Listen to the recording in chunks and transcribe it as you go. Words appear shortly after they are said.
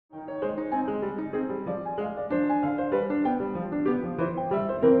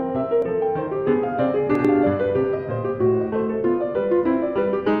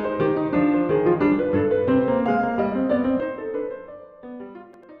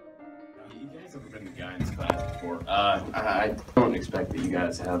guys ever been to guidance class before? I don't expect that you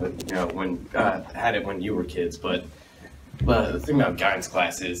guys have it, when had it when you were kids, but the thing about guidance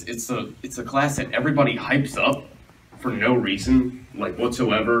class is it's a class that everybody hypes up for no reason, like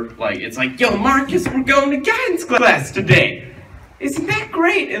whatsoever. Like it's like, yo, Marcus, we're going to guidance class today. Isn't that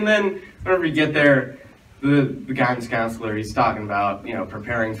great? And then whenever you get there, the guidance counselor, he's talking about,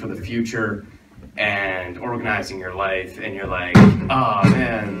 preparing for the future and organizing your life, and you're like, oh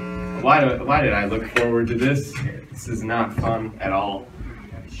man, why did I look forward to this? This is not fun at all.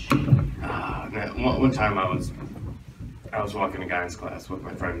 One time I was walking to guidance class with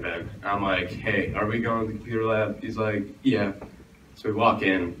my friend Ben. I'm like, hey, are we going to the computer lab? He's like, yeah. So we walk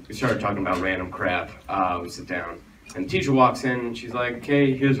in, we started talking about random crap. We sit down, and the teacher walks in, and she's like,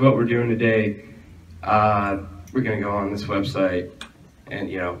 okay, here's what we're doing today. We're gonna go on this website,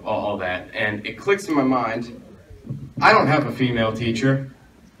 and all that. And it clicks in my mind, I don't have a female teacher.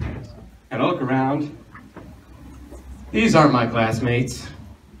 And I look around, these aren't my classmates.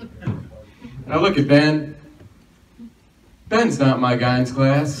 And I look at Ben, Ben's not my guidance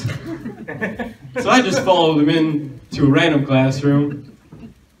class. So I just followed him in to a random classroom,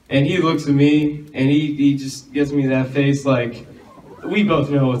 and he looks at me, and he just gives me that face like, we both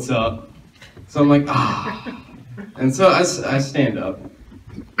know what's up. So I'm like, ah. And so I stand up,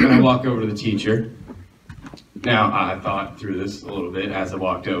 and I walk over to the teacher. Now, I thought through this a little bit as I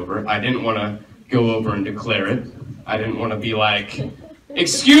walked over. I didn't want to go over and declare it. I didn't want to be like,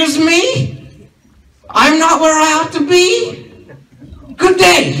 excuse me? I'm not where I ought to be? Good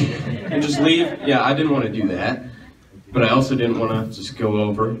day! And just leave. Yeah, I didn't want to do that. But I also didn't want to just go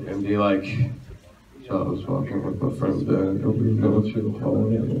over and be like, so I was walking with my friend Ben, and we go through the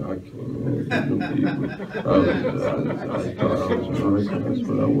hallway, and I can't believe it. I thought I was really close,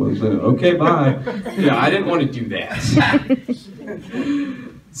 but I wasn't. Okay, bye. Yeah, I didn't want to do that.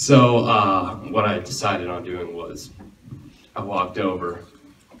 So what I decided on doing was I walked over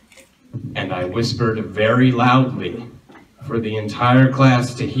and I whispered very loudly for the entire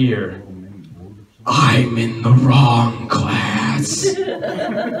class to hear, I'm in the wrong class.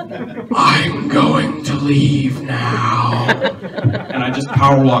 I'm going to leave now. And I just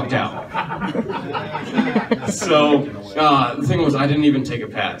power walked out. So the thing was, I didn't even take a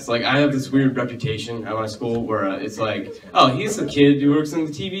pass. Like, I have this weird reputation at my school where it's like, oh, he's a kid who works in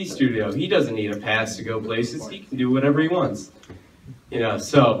the TV studio. He doesn't need a pass to go places. He can do whatever he wants.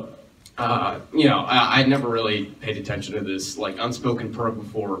 So I never really paid attention to this like unspoken perk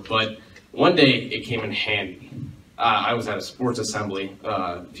before, but one day it came in handy. I was at a sports assembly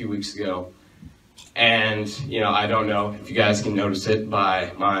a few weeks ago, and I don't know if you guys can notice it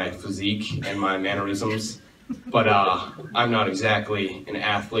by my physique and my mannerisms, but I'm not exactly an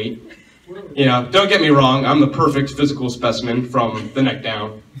athlete. Don't get me wrong, I'm the perfect physical specimen from the neck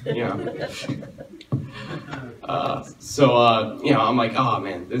down. I'm like, oh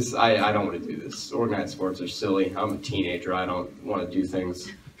man, I don't want to do this. Organized sports are silly. I'm a teenager. I don't want to do things.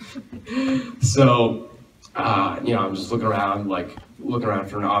 So, I'm just looking around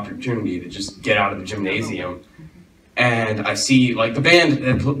for an opportunity to just get out of the gymnasium. And I see, like, the band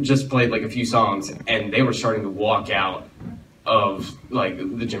had just played, like, a few songs, and they were starting to walk out of, like,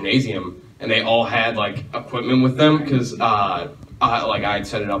 the gymnasium. And they all had, like, equipment with them, because, I had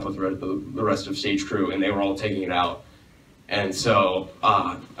set it up with the rest of stage crew, and they were all taking it out. And so,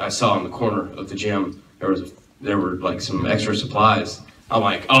 I saw in the corner of the gym, there were, like, some extra supplies. I'm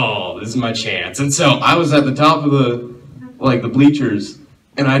like, oh, this is my chance. And so I was at the top of the bleachers,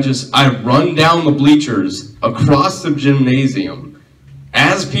 and I run down the bleachers across the gymnasium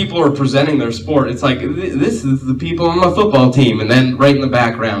as people are presenting their sport. It's like, this is the people on my football team. And then right in the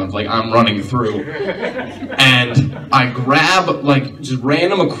background, like, I'm running through. And I grab, like, just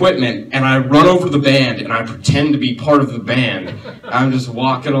random equipment, and I run over the band, and I pretend to be part of the band. I'm just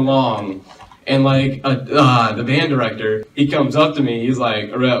walking along. And like the band director, he comes up to me. He's like,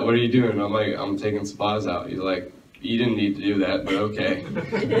 Rhett, what are you doing? I'm like, I'm taking supplies out. He's like, you didn't need to do that, but okay.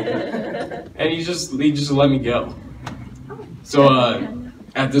 And he just let me go. So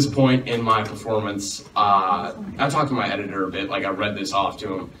at this point in my performance, I talked to my editor a bit. Like, I read this off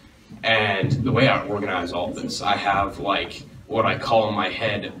to him, and the way I organize all this, I have like what I call in my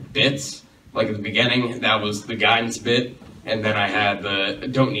head bits. Like at the beginning, that was the guidance bit. And then I had the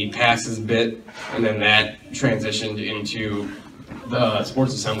don't need passes bit, and then that transitioned into the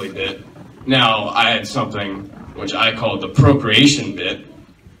sports assembly bit. Now, I had something which I called the procreation bit,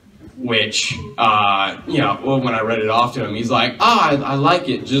 which, when I read it off to him, he's like, I like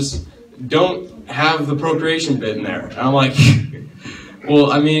it, just don't have the procreation bit in there. And I'm like,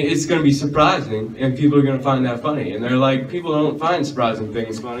 well, I mean, it's going to be surprising, and people are going to find that funny. And they're like, people don't find surprising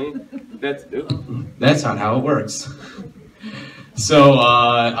things funny. That's not how it works. So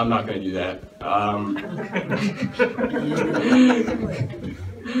I'm not going to do that.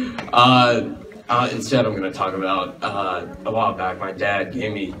 Instead, I'm going to talk about a while back. My dad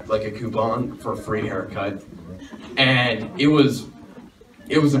gave me like a coupon for a free haircut, and it was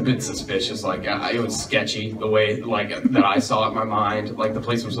a bit suspicious. Like it was sketchy the way that I saw it in my mind. Like the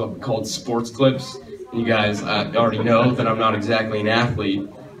place was called Sports Clips. You guys already know that I'm not exactly an athlete.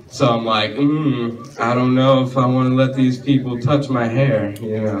 So I'm like, I don't know if I want to let these people touch my hair,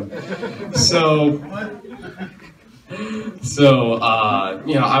 you know. So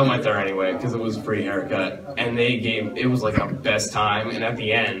I went there anyway because it was a free haircut, and it was like a best time. And at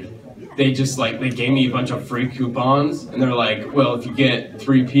the end, they gave me a bunch of free coupons, and they're like, well, if you get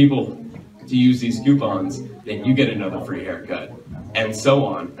 3 people to use these coupons, then you get another free haircut, and so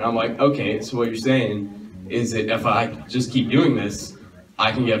on. And I'm like, okay, so what you're saying is that if I just keep doing this,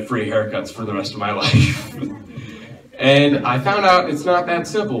 I can get free haircuts for the rest of my life. And I found out it's not that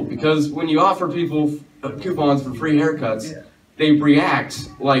simple, because when you offer people coupons for free haircuts, they react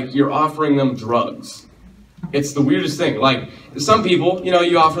like you're offering them drugs. It's the weirdest thing. Like, some people,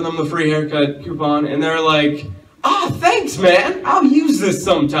 you offer them the free haircut coupon, and they're like, "Ah, thanks, man. I'll use this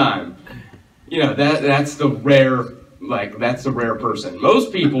sometime." That's the rare person.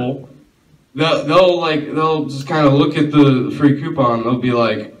 Most people, they'll just kind of look at the free coupon. They'll be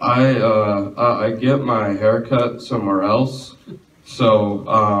like, I get my haircut somewhere else, so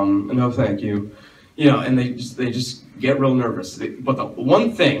no, thank you. And they just get real nervous. But the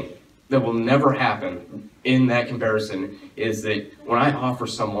one thing that will never happen in that comparison is that when I offer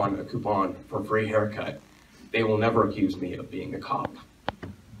someone a coupon for a free haircut, they will never accuse me of being a cop.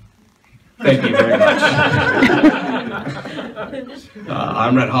 Thank you very much.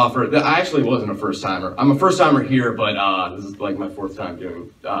 I'm Rhett Hoffer. I actually wasn't a first-timer. I'm a first-timer here, but this is like my 4th time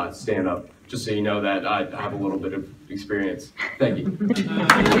doing stand-up, just so you know that I have a little bit of experience. Thank you.